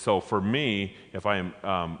 And so for me, if I am,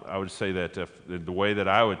 I would say that the way that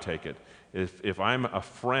I would take it, if I'm a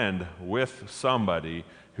friend with somebody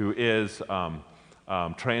who is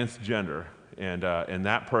transgender, and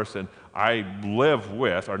that person I live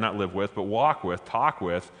with, or not live with, but walk with, talk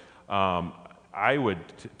with, I would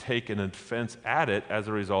take an offense at it as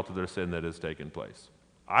a result of their sin that has taken place.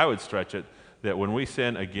 I would stretch it that when we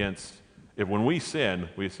sin against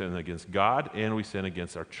God, and we sin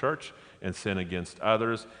against our church, and sin against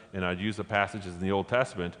others. And I'd use the passages in the Old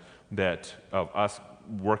Testament that of us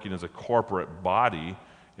working as a corporate body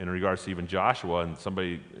in regards to even Joshua, and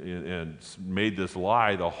somebody made this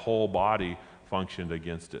lie, the whole body functioned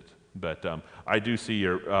against it. But I do see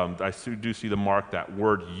the mark, that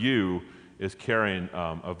word "you" is carrying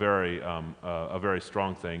a very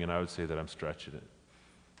strong thing, and I would say that I'm stretching it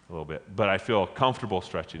a little bit. But I feel comfortable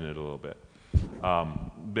stretching it a little bit.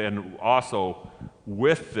 And also,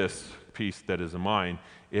 with this piece that is in mine,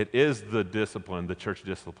 it is the discipline, the church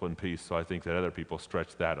discipline piece, so I think that other people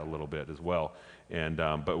stretch that a little bit as well. And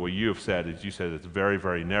but what you have said is, you said it's very,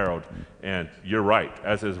 very narrowed, and you're right.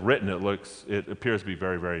 As is written, it appears to be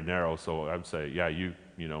very, very narrow, so I would say, yeah, you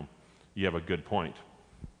have a good point,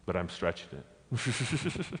 but I'm stretching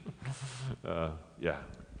it. Yeah.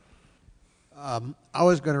 I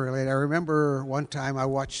was going to relate. I remember one time I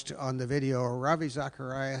watched on the video, Ravi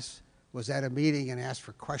Zacharias was at a meeting and asked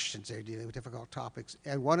for questions. They were dealing with difficult topics.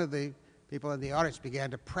 And one of the people in the audience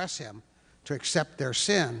began to press him to accept their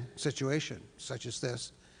sin situation, such as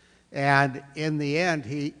this. And in the end,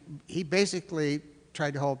 he basically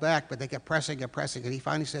tried to hold back, but they kept pressing and pressing. And he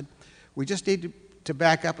finally said, we just need to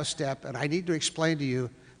back up a step, and I need to explain to you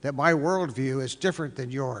that my worldview is different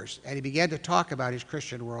than yours. And he began to talk about his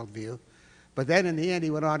Christian worldview. But then in the end, he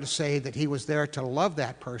went on to say that he was there to love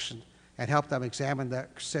that person and help them examine that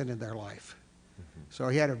sin in their life. Mm-hmm. So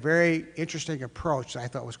he had a very interesting approach that I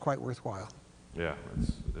thought was quite worthwhile. Yeah,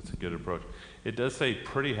 that's a good approach. It does say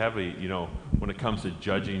pretty heavy, when it comes to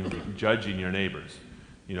judging your neighbors.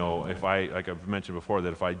 If like I've mentioned before,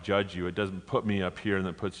 that if I judge you, it doesn't put me up here and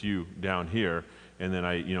then puts you down here. And then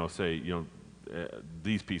I, say,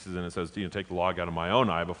 these pieces, and it says, take the log out of my own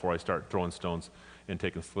eye before I start throwing stones and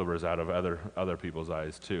taking slivers out of other people's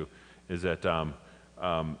eyes too. Is that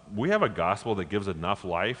we have a gospel that gives enough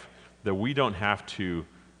life that we don't have to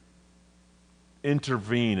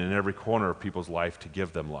intervene in every corner of people's life to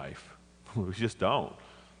give them life. We just don't.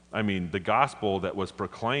 I mean, the gospel that was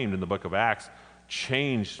proclaimed in the book of Acts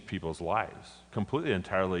changed people's lives, completely,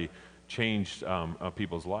 entirely changed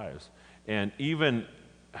people's lives. And even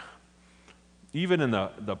in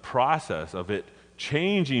the process of it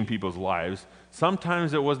changing people's lives,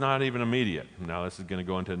 sometimes it was not even immediate. Now, this is going to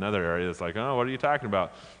go into another area that's like, oh, what are you talking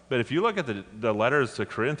about? But if you look at the letters to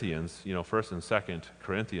Corinthians, 1st and 2nd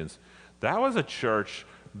Corinthians, that was a church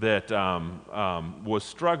that was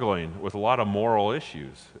struggling with a lot of moral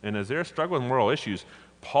issues. And as they're struggling with moral issues,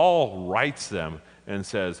 Paul writes them and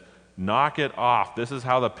says, knock it off. This is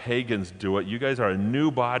how the pagans do it. You guys are a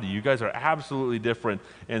new body. You guys are absolutely different.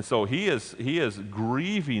 And so he is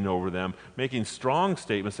grieving over them, making strong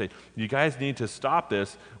statements, saying, you guys need to stop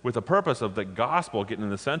this, with the purpose of the gospel getting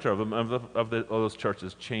in the center of them, of those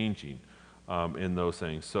churches changing in those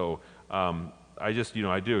things. So I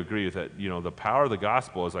do agree with that. The power of the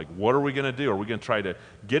gospel is like, what are we going to do? Are we going to try to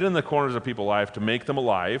get in the corners of people's life to make them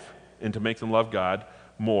alive and to make them love God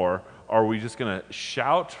more? Or are we just going to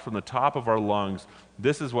shout from the top of our lungs,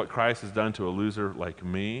 this is what Christ has done to a loser like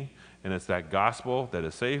me, and it's that gospel that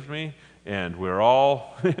has saved me, and we're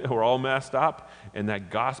all messed up, and that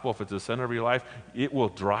gospel, if it's the center of your life, it will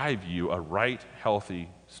drive you a right, healthy,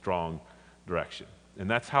 strong direction.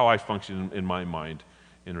 And that's how I function in my mind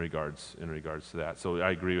in regards to that. So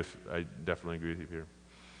I definitely agree with you here.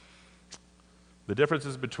 The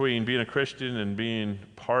differences between being a Christian and being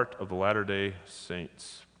part of the Latter-day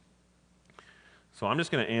Saints. So I'm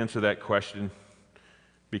just going to answer that question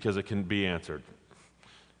because it can be answered.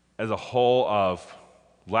 As a whole of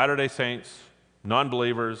Latter-day Saints,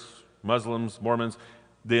 non-believers, Muslims, Mormons,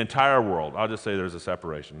 the entire world, I'll just say there's a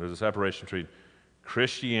separation. There's a separation between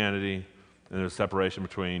Christianity and there's a separation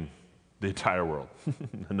between the entire world.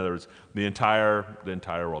 In other words, the entire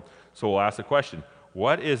world. So we'll ask the question,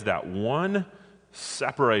 what is that one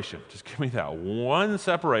separation? Just give me that one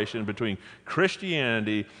separation between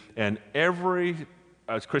Christianity and every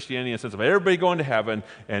Christianity in the sense of everybody going to heaven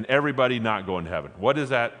and everybody not going to heaven. What is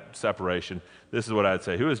that separation? This is what I'd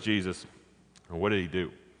say. Who is Jesus and what did he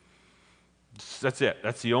do? That's it.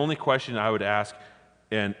 That's the only question I would ask,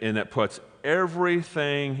 and it puts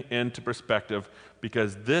everything into perspective,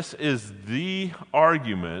 because this is the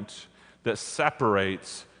argument that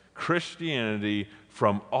separates Christianity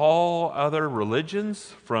from all other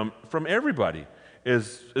religions, from everybody,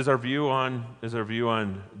 is our view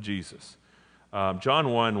on Jesus. John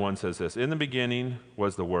 1:1 says this: "In the beginning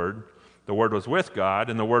was the Word was with God,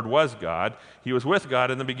 and the Word was God. He was with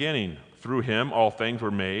God in the beginning. Through him all things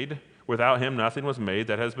were made. Without him nothing was made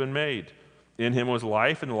that has been made. In him was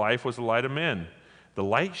life, and the life was the light of men. The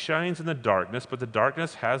light shines in the darkness, but the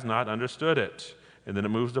darkness has not understood it." And then it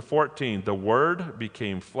moves to 14. "The Word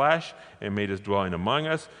became flesh and made his dwelling among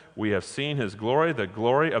us. We have seen his glory, the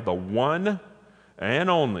glory of the one and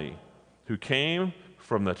only, who came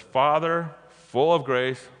from the Father, full of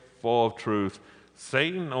grace, full of truth."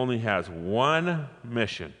 Satan only has one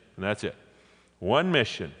mission, and that's it. One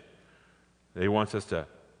mission. He wants us to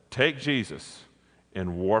take Jesus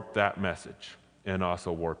and warp that message, and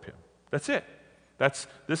also warp him. That's it.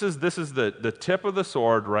 This is the tip of the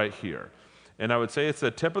sword right here. And I would say it's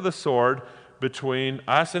the tip of the sword between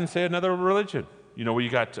us and, say, another religion. You know, you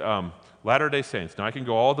got Latter-day Saints. Now, I can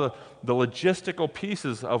go all the logistical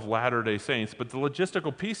pieces of Latter-day Saints, but the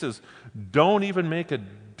logistical pieces don't even make a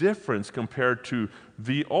difference compared to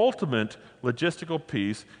the ultimate logistical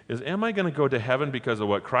piece is, am I going to go to heaven because of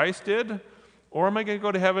what Christ did, or am I going to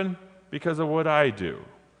go to heaven because of what I do?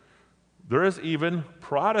 There is even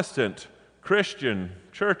Protestant Christian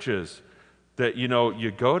churches that,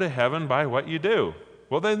 you go to heaven by what you do.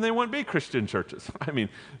 Well, then they wouldn't be Christian churches. I mean,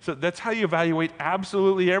 so that's how you evaluate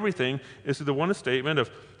absolutely everything, is through the one statement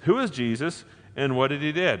of who is Jesus and what did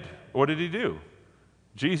he did? What did he do?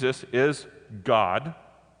 Jesus is God.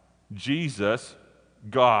 Jesus,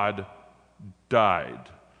 God, died.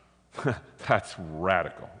 That's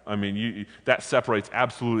radical. I mean, that separates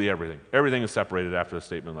absolutely everything. Everything is separated after a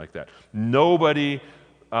statement like that. Nobody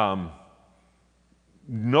on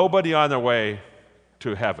their way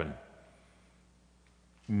to heaven.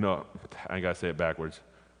 No, I got to say it backwards.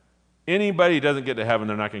 Anybody who doesn't get to heaven,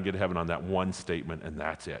 they're not going to get to heaven on that one statement, and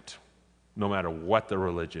that's it. No matter what the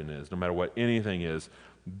religion is, no matter what anything is,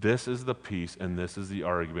 this is the piece, and this is the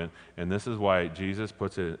argument, and this is why Jesus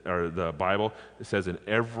puts it, or the Bible, it says in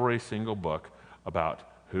every single book about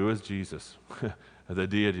who is Jesus, the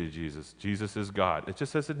deity of Jesus. Jesus is God. It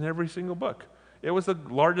just says it in every single book. It was the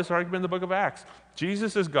largest argument in the book of Acts.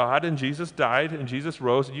 Jesus is God, and Jesus died, and Jesus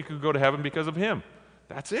rose, and you could go to heaven because of him.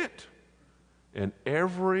 That's it. And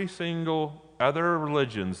every single other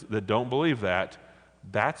religions that don't believe that,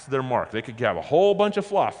 that's their mark. They could have a whole bunch of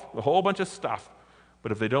fluff, a whole bunch of stuff,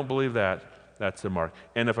 but if they don't believe that, that's their mark.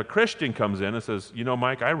 And if a Christian comes in and says,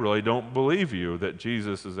 Mike, I really don't believe you that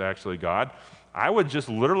Jesus is actually God, I would just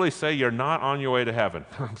literally say you're not on your way to heaven.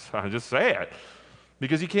 I'm sorry, just say it.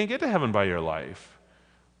 Because you can't get to heaven by your life.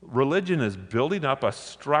 Religion is building up a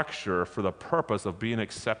structure for the purpose of being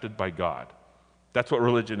accepted by God. That's what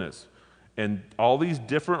religion is. And all these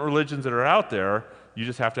different religions that are out there, you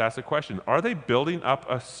just have to ask the question, are they building up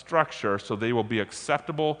a structure so they will be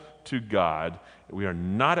acceptable to God? We are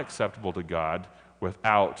not acceptable to God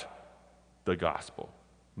without the gospel,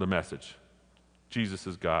 the message. Jesus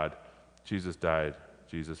is God. Jesus died.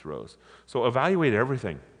 Jesus rose. So evaluate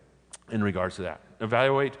everything in regards to that.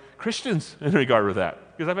 Evaluate Christians in regard to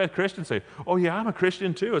that. Because I've had Christians say, oh yeah, I'm a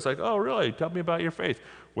Christian too. It's like, oh really? Tell me about your faith.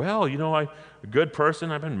 Well, I'm a good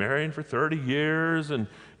person. I've been married for 30 years, and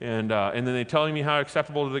then they're telling me how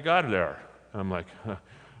acceptable to the God they are. I'm like,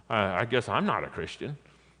 I guess I'm not a Christian.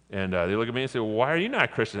 And they look at me and say, well, why are you not a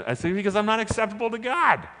Christian? I say, because I'm not acceptable to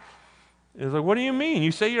God. And it's like, what do you mean?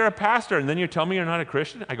 You say you're a pastor, and then you're telling me you're not a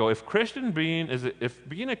Christian? I go, if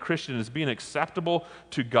being a Christian is being acceptable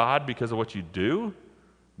to God because of what you do,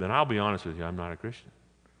 then I'll be honest with you, I'm not a Christian.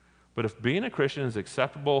 But if being a Christian is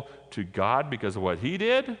acceptable to God because of what he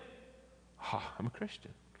did, I'm a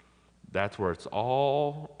Christian. That's where it's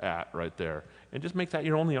all at right there. And just make that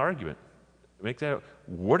your only argument.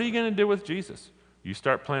 What are you going to do with Jesus? You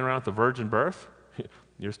start playing around with the virgin birth,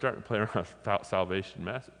 you're starting to play around with salvation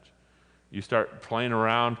message. You start playing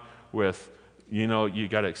around with, you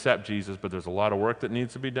got to accept Jesus, but there's a lot of work that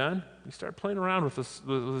needs to be done. You start playing around with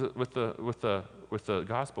the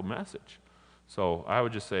gospel message. So I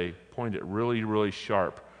would just say, point it really, really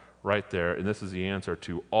sharp right there. And this is the answer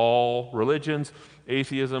to all religions,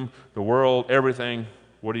 atheism, the world, everything.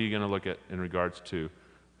 What are you going to look at in regards to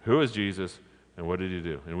who is Jesus and what did he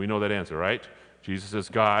do? And we know that answer, right? Jesus is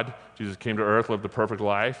God. Jesus came to earth, lived the perfect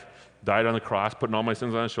life, died on the cross, putting all my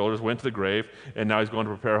sins on his shoulders, went to the grave, and now he's going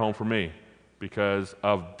to prepare a home for me. Because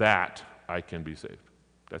of that, I can be saved.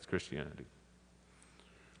 That's Christianity.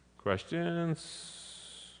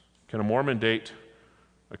 Questions? Can a Mormon date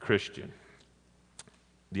a Christian?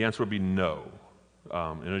 The answer would be no.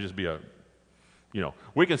 And it would just be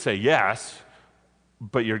we can say yes,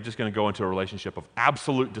 but you're just going to go into a relationship of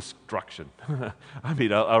absolute destruction. I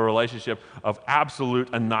mean, a relationship of absolute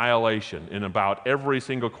annihilation in about every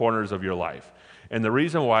single corners of your life. And the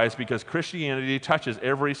reason why is because Christianity touches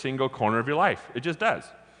every single corner of your life. It just does.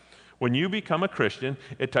 When you become a Christian,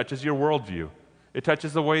 it touches your worldview. It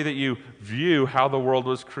touches the way that you view how the world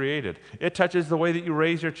was created. It touches the way that you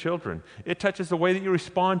raise your children. It touches the way that you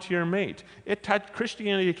respond to your mate.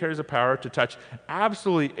 Christianity carries a power to touch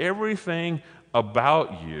absolutely everything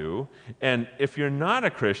about you. And if you're not a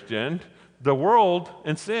Christian, the world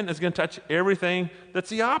and sin is going to touch everything that's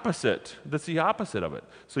the opposite. That's the opposite of it.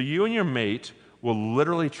 So you and your mate will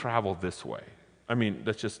literally travel this way. I mean,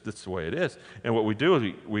 that's the way it is. And what we do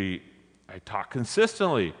is I talk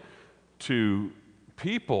consistently to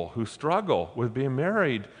people who struggle with being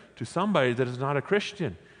married to somebody that is not a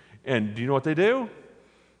Christian. And do you know what they do?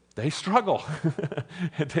 They struggle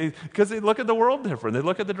because they look at the world different. They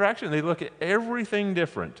look at the direction. They look at everything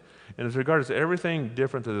different. And as regards to everything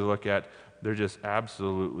different that they look at, they're just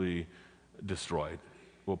absolutely destroyed.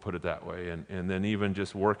 We'll put it that way. And then even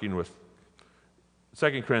just working with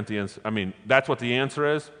 2 Corinthians, I mean, that's what the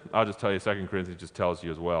answer is. I'll just tell you, 2 Corinthians just tells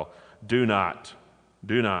you as well. Do not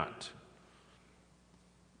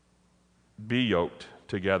be yoked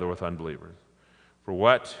together with unbelievers. For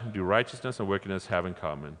what do righteousness and wickedness have in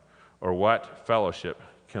common? Or what fellowship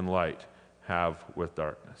can light have with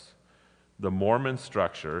darkness? The Mormon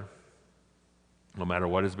structure, no matter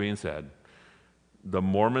what is being said, the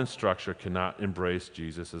Mormon structure cannot embrace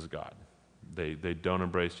Jesus as God. They don't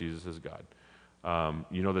embrace Jesus as God.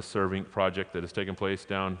 The Serving project that has taken place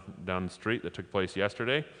down the street that took place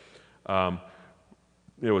yesterday?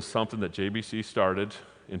 It was something that JBC started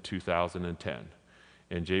in 2010.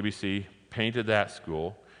 And JBC painted that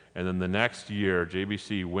school, and then the next year,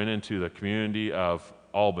 JBC went into the community of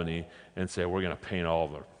Albany and said, we're going to paint all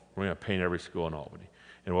of them. We're going to paint every school in Albany.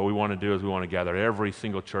 And what we want to do is we want to gather every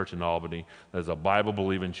single church in Albany that's a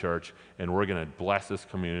Bible-believing church, and we're going to bless this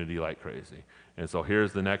community like crazy. And so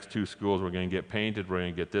here's the next 2 schools we're going to get painted. We're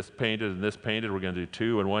going to get this painted and this painted. We're going to do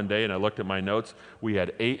 2 in one day. And I looked at my notes. We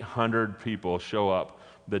had 800 people show up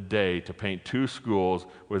the day to paint 2 schools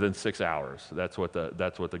within 6 hours. That's what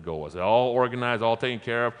the goal was. All organized, all taken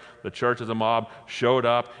care of. The church as a mob showed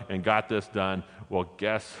up and got this done. Well,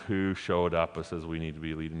 guess who showed up and says we need to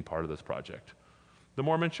be leading part of this project? The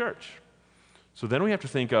Mormon Church. So then we have to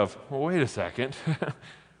think of, well, wait a second.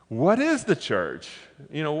 What is the church?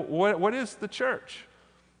 What is the church?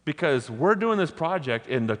 Because we're doing this project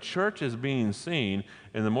and the church is being seen,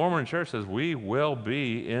 and the Mormon Church says we will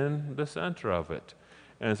be in the center of it.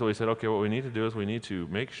 And so we said, okay, what we need to do is we need to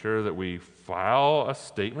make sure that we file a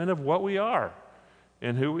statement of what we are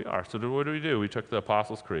and who we are. So what do? We took the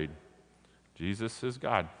Apostles' Creed. Jesus is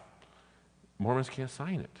God. Mormons can't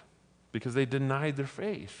sign it because they denied their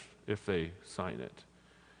faith if they sign it.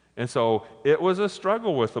 And so it was a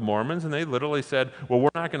struggle with the Mormons, and they literally said, well, we're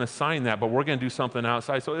not going to sign that, but we're going to do something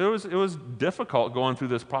outside. So it was difficult going through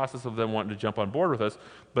this process of them wanting to jump on board with us.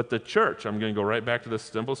 But the church, I'm going to go right back to this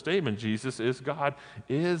simple statement, Jesus is God,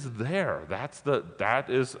 is there. That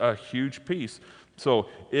is a huge piece. So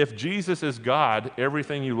if Jesus is God,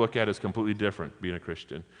 everything you look at is completely different, being a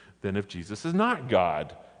Christian, than if Jesus is not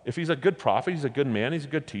God. If he's a good prophet, he's a good man, he's a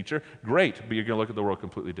good teacher, great, but you're going to look at the world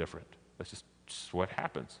completely different. That's just what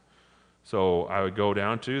happens. So I would go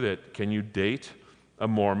down to that, can you date a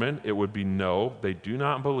Mormon? It would be no. They do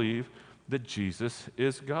not believe that Jesus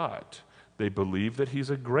is God. They believe that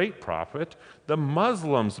he's a great prophet. The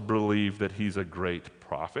Muslims believe that he's a great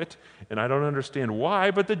prophet, and I don't understand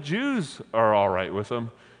why, but the Jews are all right with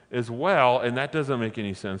him as well, and that doesn't make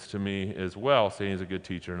any sense to me as well, saying he's a good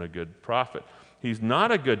teacher and a good prophet. He's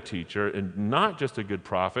not a good teacher and not just a good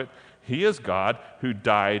prophet. He is God who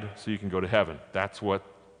died so you can go to heaven. That's what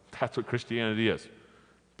Christianity is,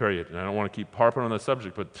 period. And I don't want to keep harping on the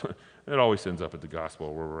subject, but it always ends up at the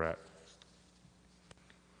gospel where we're at.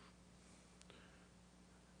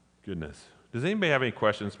 Goodness. Does anybody have any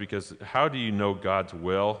questions? Because how do you know God's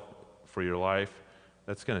will for your life?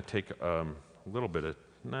 That's going to take a little bit of,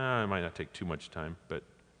 it might not take too much time, but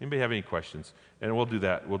anybody have any questions? And we'll do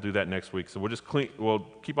that. We'll do that next week. So we'll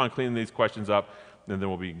keep on cleaning these questions up, and then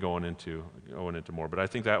we'll be going into more. But I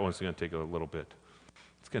think that one's going to take a little bit.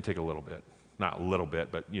 It's going to take a little bit. not a little bit,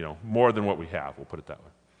 but, more than what we have, we'll put it that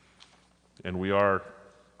way. And we are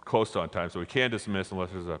close on time, so we can't dismiss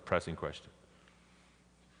unless there's a pressing question.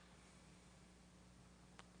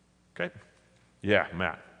 Okay? Yeah,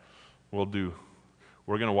 Matt. We're going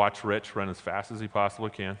to watch Rich run as fast as he possibly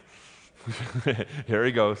can. Here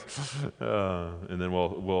he goes. And then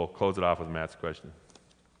we'll close it off with Matt's question.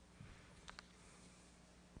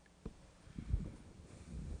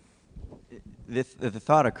 The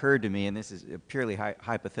thought occurred to me, and this is purely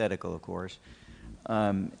hypothetical, of course.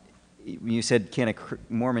 You said, can a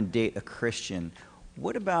Mormon date a Christian?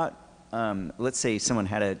 What about, let's say someone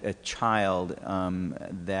had a child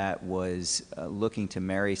that was looking to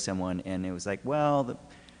marry someone, and it was like, well,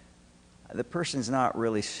 the person's not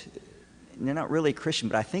really, they're not really a Christian,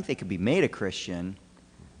 but I think they could be made a Christian.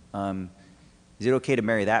 Is it okay to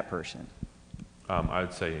marry that person? I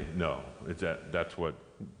would say no. That's what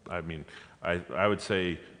I mean. I would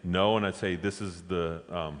say no, and I'd say this is the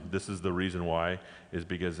reason why, is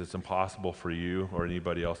because it's impossible for you or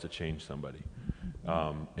anybody else to change somebody.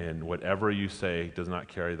 And whatever you say does not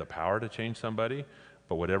carry the power to change somebody,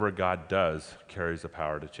 but whatever God does carries the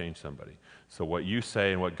power to change somebody. So what you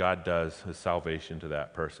say and what God does is salvation to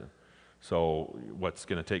that person. So what's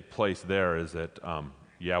going to take place there is that,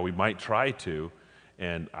 we might try to,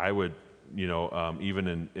 and I would,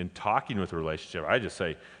 even in talking with a relationship, I just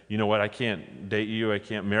say, you know what, I can't date you, I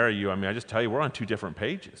can't marry you. I mean, I just tell you we're on two different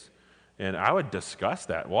pages. And I would discuss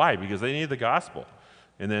that. Why? Because they need the gospel.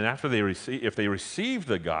 And then after if they receive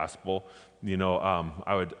the gospel,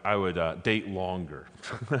 I would date longer.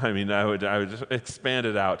 I mean, I would just expand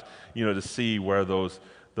it out, to see where those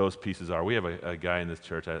pieces are. We have a guy in this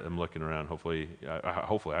church. I'm looking around. Hopefully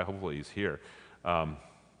he's here.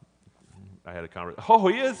 I had a conversation. Oh,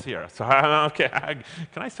 he is here. So okay.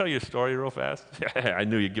 Can I tell you a story real fast? I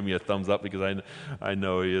knew you'd give me a thumbs up because I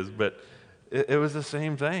know he is. But it was the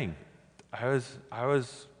same thing. I was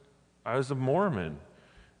a Mormon,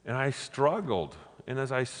 and I struggled. And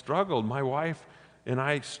as I struggled, my wife and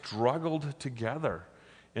I struggled together.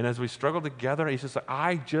 And as we struggled together, he says,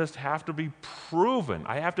 I just have to be proven.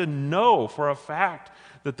 I have to know for a fact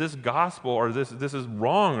that this gospel or this is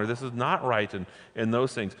wrong or this is not right and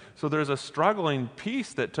those things. So there's a struggling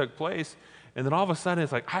piece that took place. And then all of a sudden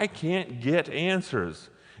it's like, I can't get answers.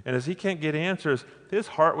 And as he can't get answers, his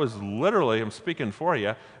heart was literally, I'm speaking for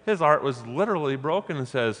you, his heart was literally broken and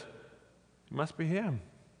says, it must be him.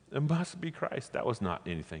 It must be Christ. That was not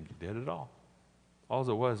anything he did at all. All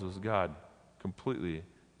it was God completely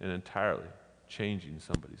and entirely changing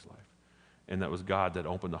somebody's life. And that was God that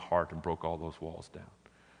opened the heart and broke all those walls down.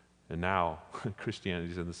 And now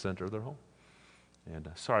Christianity is in the center of their home. And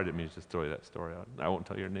sorry I didn't mean to just throw you that story out. I won't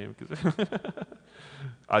tell your name because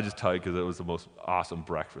I'll just tell you because it was the most awesome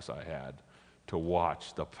breakfast I had to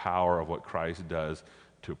watch the power of what Christ does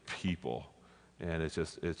to people. And it's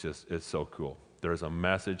so cool. There's a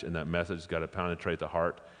message, and that message has got to penetrate the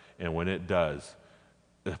heart. And when it does,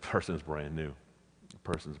 the person's brand new. The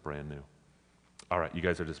person's brand new. All right, you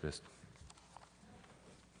guys are dismissed.